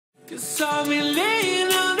'Cause I've been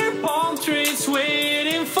laying under palm trees,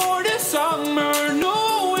 waiting for the summer,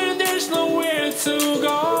 knowing there's nowhere to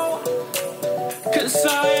go. 'Cause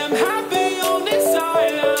I am happy on this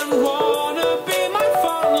island, wanna be my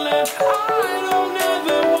farmland. I don't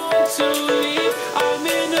ever want to leave, I'm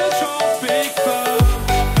in a tropic bug.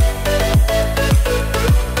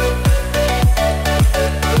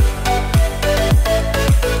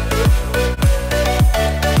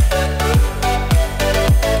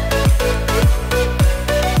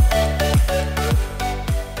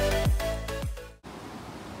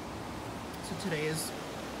 Today is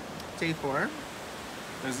day 4.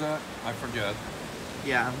 Is that? I forget.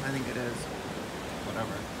 Yeah, I think it is.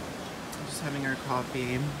 Whatever. I'm just having our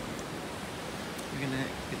coffee. We're gonna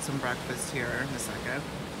get some breakfast here in a second.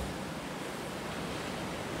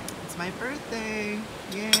 It's my birthday!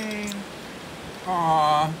 Yay!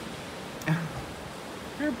 Aww.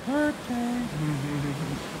 Your birthday.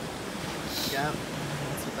 Yep,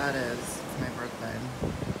 that's what that is. It's my birthday.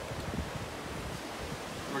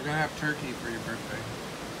 We're gonna have turkey for your birthday.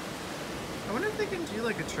 I wonder if they can do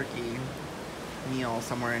like a turkey meal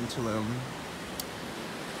somewhere in Tulum.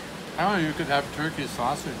 I don't know, you could have turkey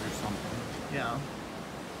sausage or something. Yeah.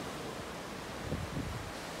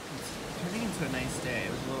 It's turning into a nice day.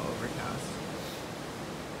 It was a little overcast.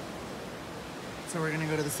 So we're gonna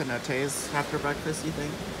go to the cenotes after breakfast, you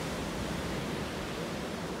think?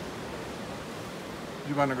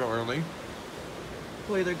 You wanna go early?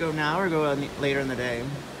 We'll either go now or go later in the day.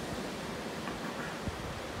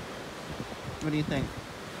 What do you think?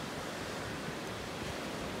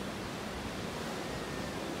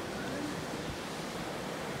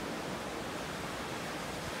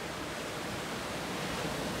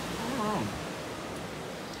 I don't know.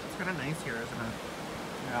 It's kind of nice here, isn't it?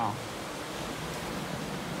 Yeah.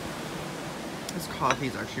 This coffee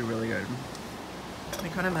is actually really good. We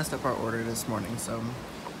kind of messed up our order this morning, so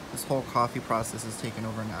this whole coffee process has taken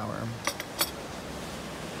over an hour.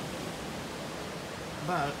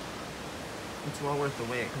 But it's well worth the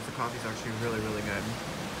wait because the coffee is actually really, really good.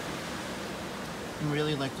 I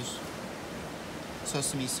really like this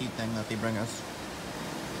sesame seed thing that they bring us.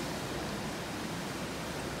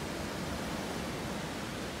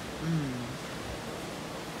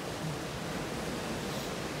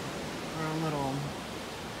 Our own little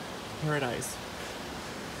paradise.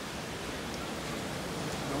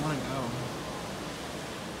 I don't want to go.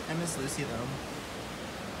 I miss Lucy though.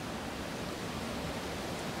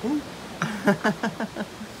 Ooh.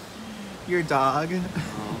 Your dog.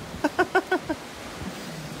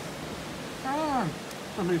 Oh.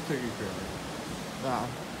 Somebody's taking care of her. Wow.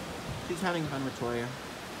 She's having fun with Toya.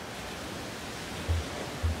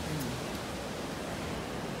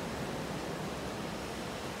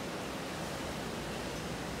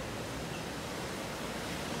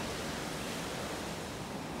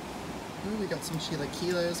 Ooh, we got some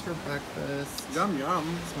chilaquiles for breakfast. Yum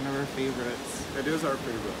yum. It's one of our favorites. It is our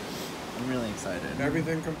favorite. I'm really excited.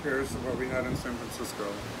 Everything compares to what we had in San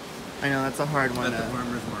Francisco. I know, that's a hard one At the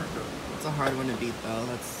farmer's market. It's a hard one to beat though.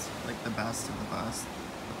 That's like the best of the best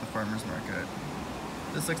at the farmer's market.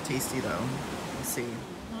 This looks tasty though. Let's see.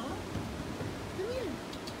 Huh? Come here.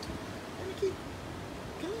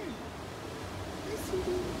 Come here. Hi,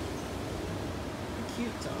 sweetie. A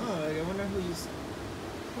cute dog. I wonder whose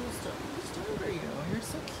dog are you? You're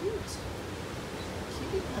so cute.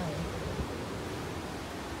 Cutie pie.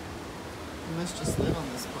 You must just live on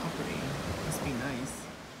this property. Must be nice.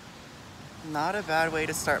 Not a bad way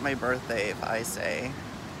to start my birthday, if I say.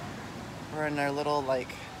 We're in our little, like,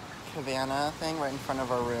 cabana thing right in front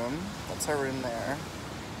of our room. That's our room there.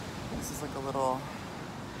 This is like a little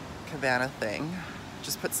cabana thing.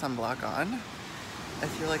 Just put sunblock on. I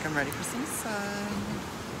feel like I'm ready for some sun.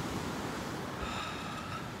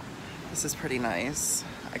 This is pretty nice.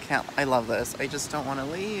 I love this. I just don't want to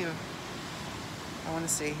leave. I want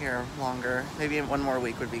to stay here longer. Maybe 1 more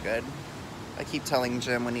week would be good. I keep telling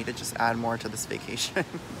Jim we need to just add more to this vacation.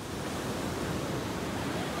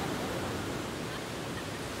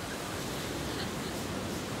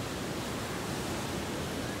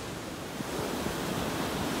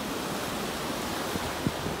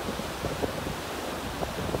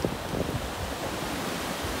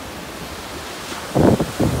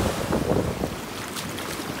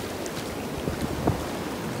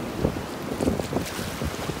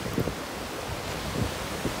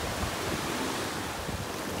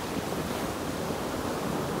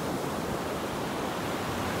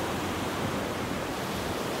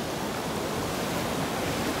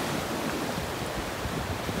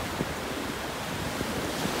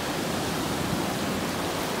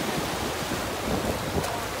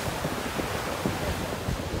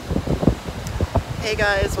 Hey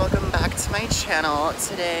guys, welcome back to my channel.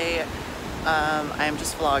 Today I am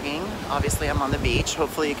just vlogging. Obviously I'm on the beach.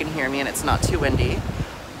 Hopefully you can hear me and it's not too windy.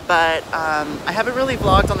 But I haven't really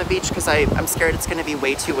vlogged on the beach because I'm scared it's going to be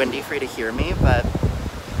way too windy for you to hear me. But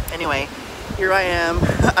anyway, here I am.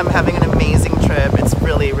 I'm having an amazing trip. It's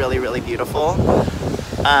really, really, really beautiful.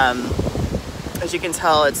 As you can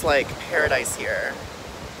tell, it's like paradise here,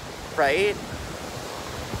 right?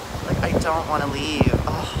 Like, I don't want to leave.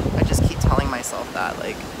 Oh, I just keep telling myself that,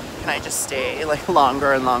 like, can I just stay like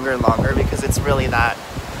longer and longer and longer, because it's really that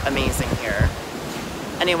amazing here.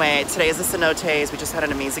 Anyway, today is the cenotes. We just had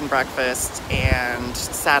an amazing breakfast, and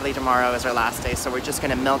sadly tomorrow is our last day, so we're just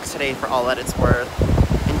gonna milk today for all that it's worth,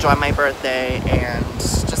 enjoy my birthday, and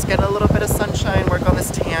just get a little bit of sunshine, work on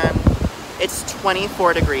this tan. It's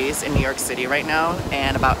 24 degrees in New York City right now,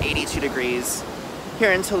 and about 82 degrees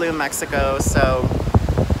here in Tulum, Mexico, so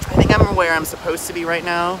I think I'm where I'm supposed to be right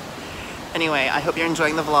now. Anyway, I hope you're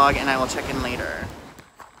enjoying the vlog, and I will check in later.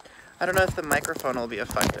 I don't know if the microphone will be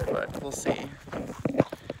affected, but we'll see.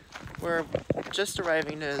 We're just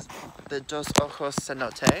arriving to the Dos Ojos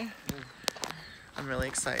cenote. I'm really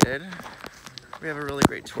excited. We have a really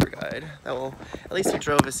great tour guide that will, at least he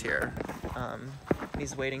drove us here.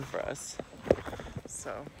 He's waiting for us,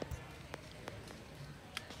 so.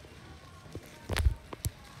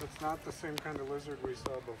 It's not the same kind of lizard we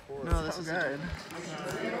saw before. No, this is good.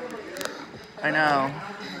 I know.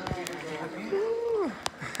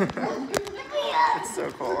 It's so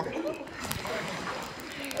cool.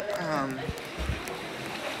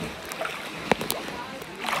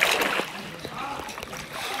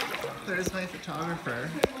 There's my photographer.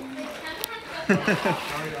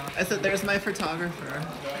 I said, there's my photographer.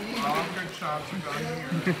 All good shots are done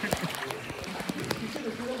here.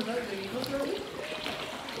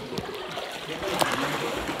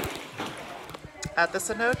 At the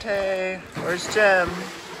cenote. Where's Jim?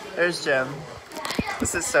 There's Jim.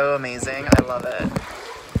 This is so amazing. I love it.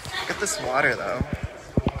 Look at this water, though.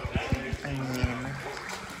 I mean...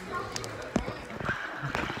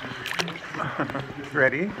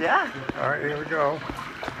 Ready? Yeah. All right, here we go.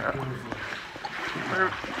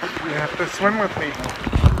 You have to swim with me. You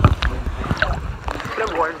could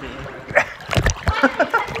have warned me. You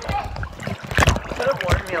could have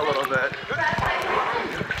warned me a little bit.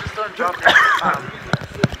 Just don't drop your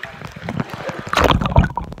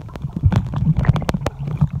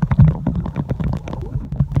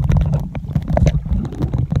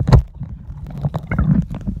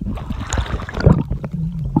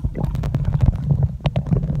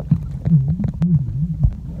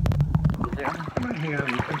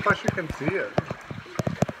And plus you can see it.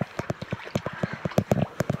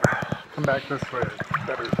 Come back this way. It's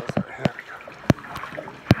better this way. There we go.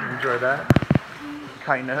 You enjoy that?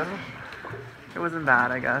 Kind of. It wasn't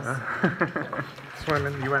bad, I guess.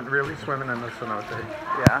 Swimming. You went really swimming in the cenote.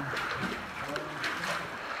 Yeah.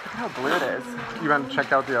 Look how blue it is. You want to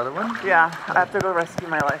check out the other one? Yeah, I have to go rescue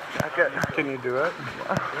my life jacket. Can you do it?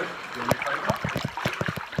 Yeah.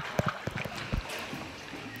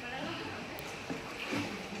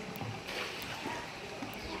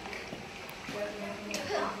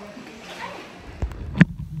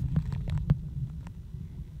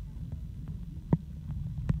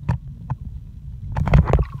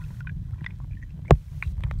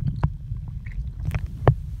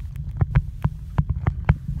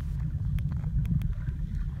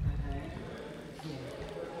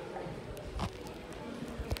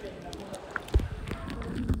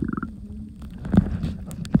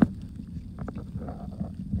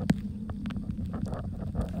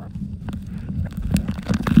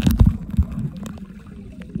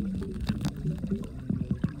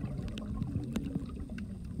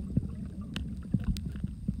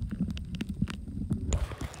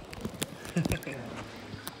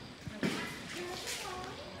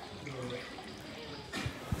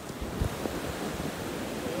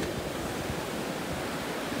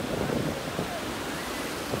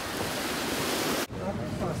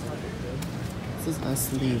 This is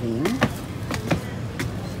us leaving.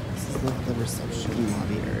 This is the reception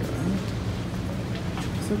lobby area.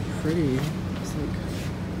 So pretty. It's like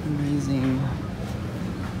amazing.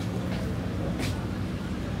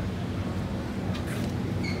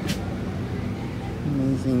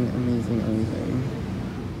 Amazing, amazing, amazing.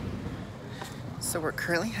 So we're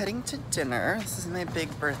currently heading to dinner. This is my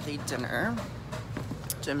big birthday dinner.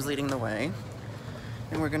 Jim's leading the way.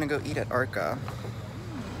 And we're gonna go eat at Arca.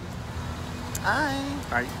 Hi.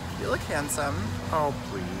 Hi. You look handsome. Oh,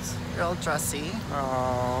 please. You're all dressy.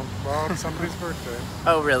 Oh, well, it's somebody's birthday.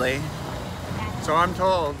 Oh, really? So I'm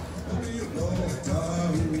told.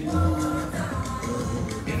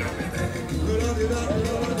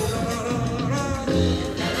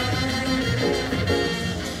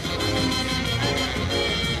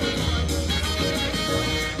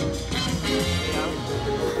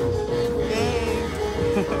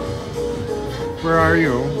 Where are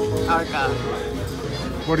you? Arca.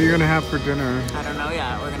 What are you gonna have for dinner? I don't know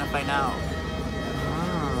yet. We're gonna find out.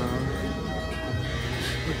 Ah,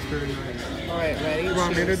 looks very nice. All right, ready? You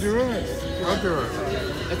want me to do it? I'll do it.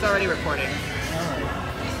 It's already recording.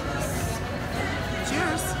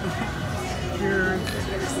 Cheers. Cheers.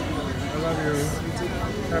 I love you.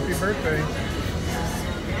 Happy birthday.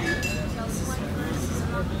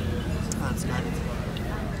 That's good.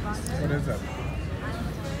 What is it?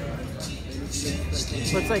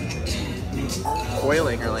 So it's like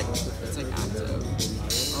boiling or like it's like active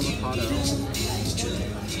avocado.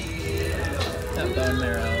 That bone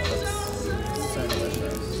marrow looks so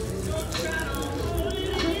delicious.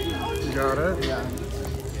 You got it? Yeah.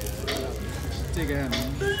 Dig in.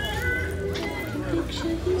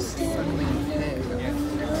 Suckling pig.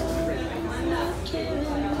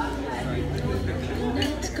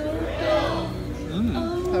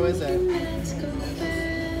 How is it?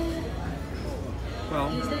 Well,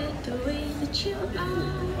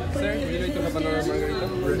 Sir, would you like to have another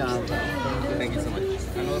margarita? No. Thank you so much.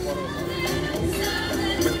 Another bottle of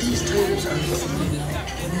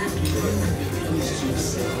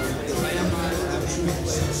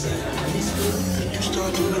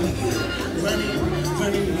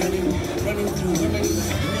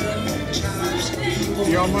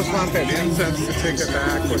you almost want that incense to take it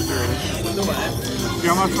back with you. You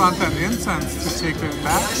almost want that incense to take it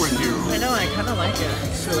back with you. I know, I kind of like it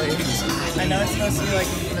actually. I know it's supposed to be like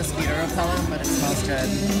mosquito repellent, but it smells good.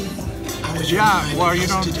 Yeah, well, you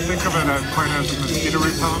don't think of it as quite as a mosquito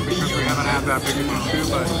repellent because we haven't had that big an issue,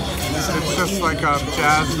 but it's just like a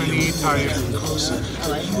jasmine-y type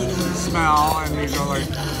smell, and you go like,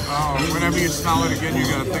 oh, whenever you smell it again, you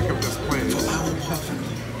gotta think of this place.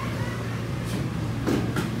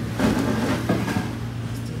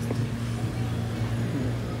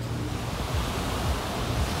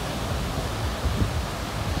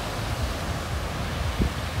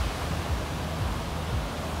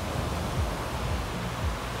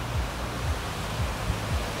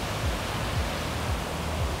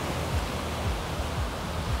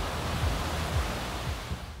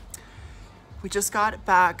 We just got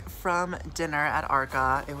back from dinner at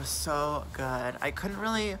Arca. It was so good. I couldn't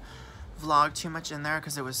really vlog too much in there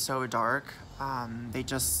because it was so dark. They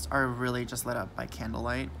just are really just lit up by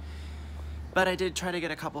candlelight. But I did try to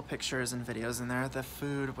get a couple pictures and videos in there. The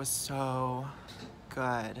food was so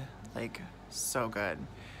good, like so good.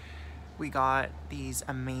 We got these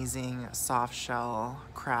amazing soft shell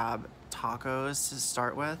crab tacos to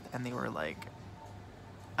start with, and they were like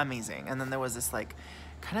amazing. And then there was this like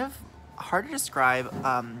kind of hard to describe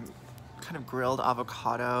kind of grilled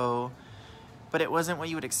avocado, but it wasn't what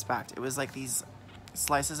you would expect. It was like these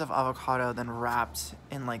slices of avocado then wrapped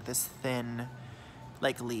in like this thin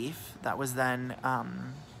like leaf that was then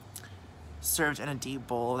served in a deep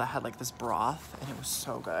bowl that had like this broth, and it was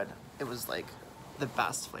so good. It was like the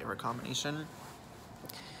best flavor combination.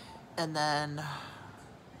 And then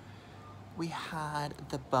we had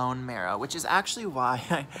the bone marrow, which is actually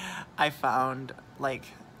why I found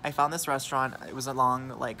this restaurant. It was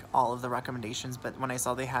along like all of the recommendations, but when I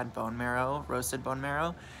saw they had bone marrow, roasted bone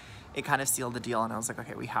marrow, it kind of sealed the deal, and I was like,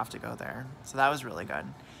 okay, we have to go there. So that was really good.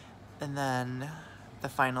 And then the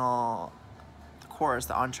final course,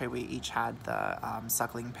 the entree, we each had the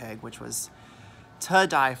suckling pig, which was to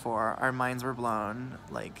die for. Our minds were blown,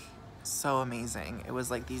 like so amazing. It was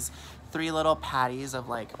like these 3 little patties of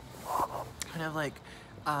like kind of like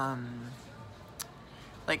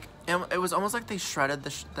it was almost like they shredded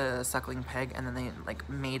the suckling pig, and then they like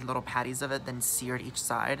made little patties of it, then seared each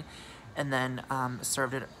side, and then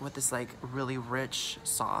served it with this like really rich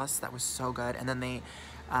sauce that was so good. And then they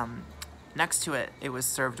next to it, it was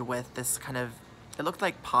served with this kind of, it looked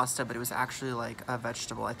like pasta, but it was actually like a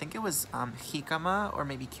vegetable. I think it was jicama or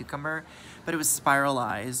maybe cucumber, but it was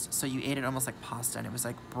spiralized, so you ate it almost like pasta, and it was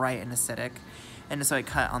like bright and acidic, and so it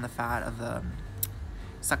cut on the fat of the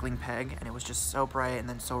suckling pig, and it was just so bright and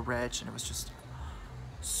then so rich, and it was just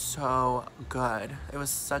so good. It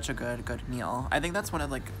was such a good meal. I think that's one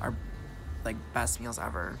of like our like best meals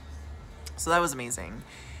ever. So that was amazing.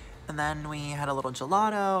 And then we had a little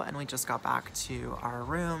gelato, and we just got back to our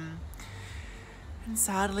room. And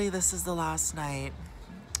sadly, this is the last night.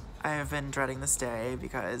 I have been dreading this day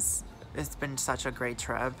because it's been such a great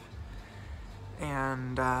trip.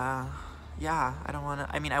 And yeah, I don't want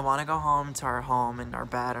to, I mean, I want to go home to our home and our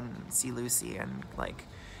bed and see Lucy and like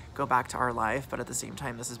go back to our life, but at the same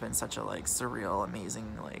time, this has been such a like surreal,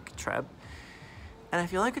 amazing like trip. And I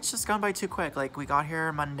feel like it's just gone by too quick. Like we got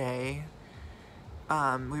here Monday.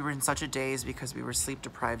 We were in such a daze because we were sleep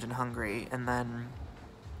deprived and hungry, and then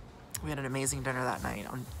we had an amazing dinner that night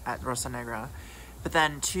at Rosa Negra. But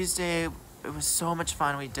then Tuesday, it was so much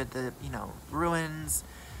fun. We did the, you know, ruins.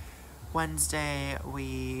 Wednesday,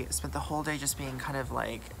 we spent the whole day just being kind of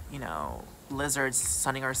like, you know, lizards,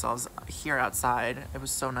 sunning ourselves here outside. It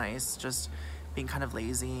was so nice, just being kind of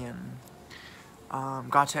lazy, and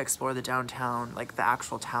got to explore the downtown, like the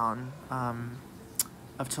actual town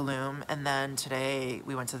of Tulum. And then today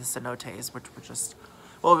we went to the cenotes, which were just,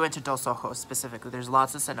 well, we went to Dos Ojos specifically. There's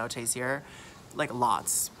lots of cenotes here, like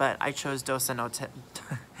lots, but I chose Dos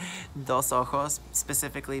Ojos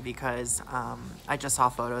specifically because I just saw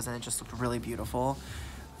photos and it just looked really beautiful.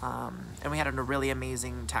 And we had a really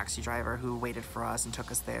amazing taxi driver who waited for us and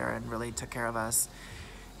took us there and really took care of us.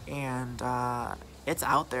 And it's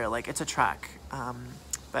out there, like it's a trek,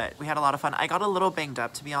 but we had a lot of fun. I got a little banged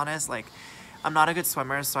up, to be honest. Like, I'm not a good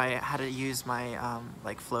swimmer, so I had to use my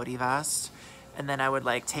like floaty vest, and then I would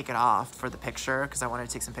like take it off for the picture because I wanted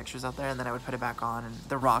to take some pictures out there, and then I would put it back on, and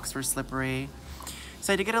the rocks were slippery,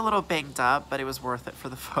 so I did get a little banged up, but it was worth it for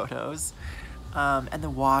the photos. And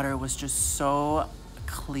the water was just so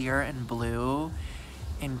clear and blue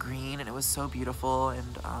and green, and it was so beautiful,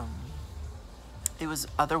 and it was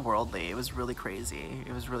otherworldly. It was really crazy.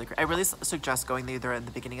 It was really I really suggest going either at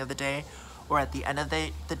the beginning of the day or at the end of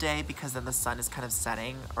the day, because then the sun is kind of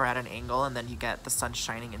setting or at an angle, and then you get the sun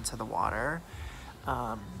shining into the water.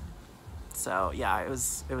 So yeah, it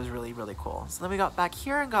was really, really cool. So then we got back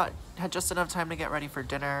here and had just enough time to get ready for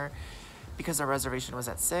dinner because our reservation was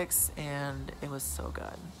at 6, and it was so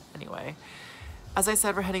good. Anyway, as I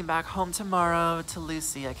said, we're heading back home tomorrow to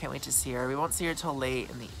Lucy. I can't wait to see her. We won't see her till late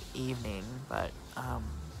in the evening, but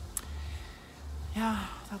yeah,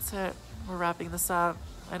 that's it. We're wrapping this up.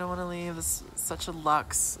 I don't want to leave. This is such a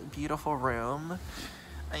luxe, beautiful room.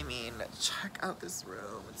 I mean, check out this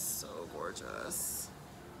room. It's so gorgeous.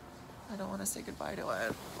 I don't want to say goodbye to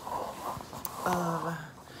it.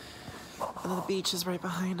 And the beach is right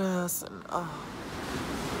behind us. And our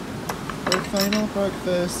final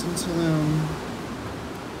breakfast in Tulum.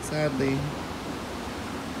 Sadly.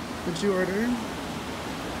 What'd you order?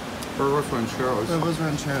 Huevos rancheros. Huevos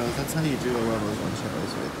rancheros. That's how you do a huevos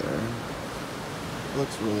rancheros right there. It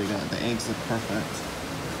looks really good. The eggs look perfect.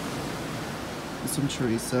 Some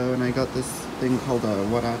chorizo, and I got this thing called a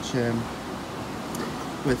huarache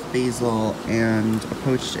with basil and a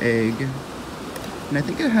poached egg. And I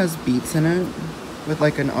think it has beets in it with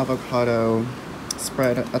like an avocado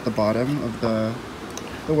spread at the bottom of the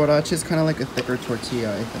huarache is kind of like a thicker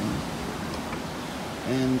tortilla, I think.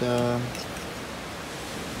 And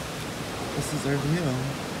this is our view.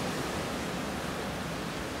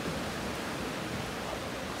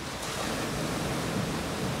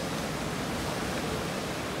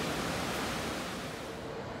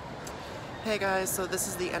 Hey guys, so this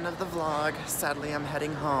is the end of the vlog. Sadly, I'm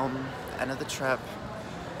heading home, end of the trip.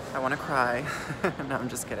 I want to cry. No, I'm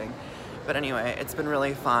just kidding. But anyway, it's been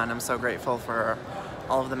really fun. I'm so grateful for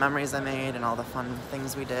all of the memories I made and all the fun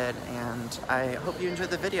things we did. And I hope you enjoyed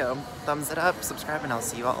the video. Thumbs it up, subscribe, and I'll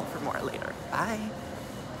see you all for more later. Bye.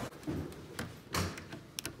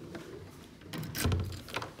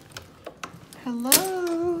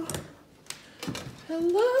 Hello.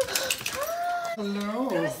 Hello. Hi. Hello.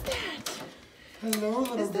 Who's that? Hello,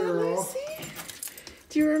 little Is that girl. Lucy?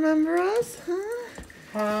 Do you remember us, huh?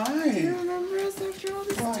 Hi. Do you remember us after all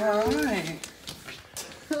this Oh, time? hi.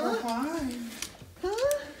 Huh? Oh, hi. Huh?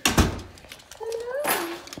 Hello.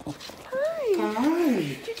 Hi.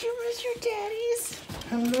 Hi. Did you miss your daddies?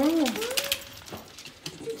 Hello. Huh?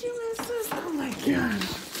 Did you miss us? Oh my god.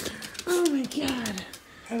 Oh my god.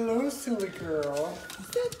 Hello, silly girl. Is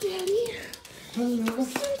that Daddy? Hello.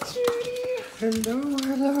 Is that Judy? Hello,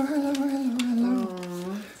 hello, hello, hello, hello.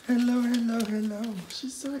 Aww. Hello, hello, hello.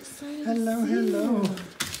 She's so excited. Hello, to see hello.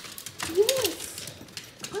 you. Yes.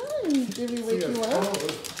 Hi. Did we wake you up?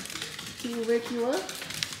 Did we wake you up?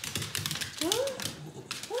 Huh?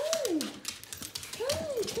 Hi. Hi.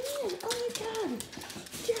 Come here. Oh my god.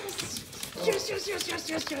 Yes. Yes, yes, yes, yes,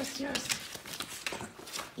 yes, yes, yes.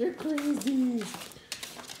 You're crazy.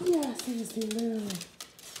 Yes, Lucy Lou.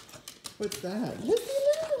 What's that? Lucy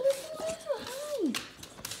Lou. Lucy Lou. Hi.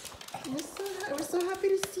 We're so happy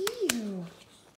to see you.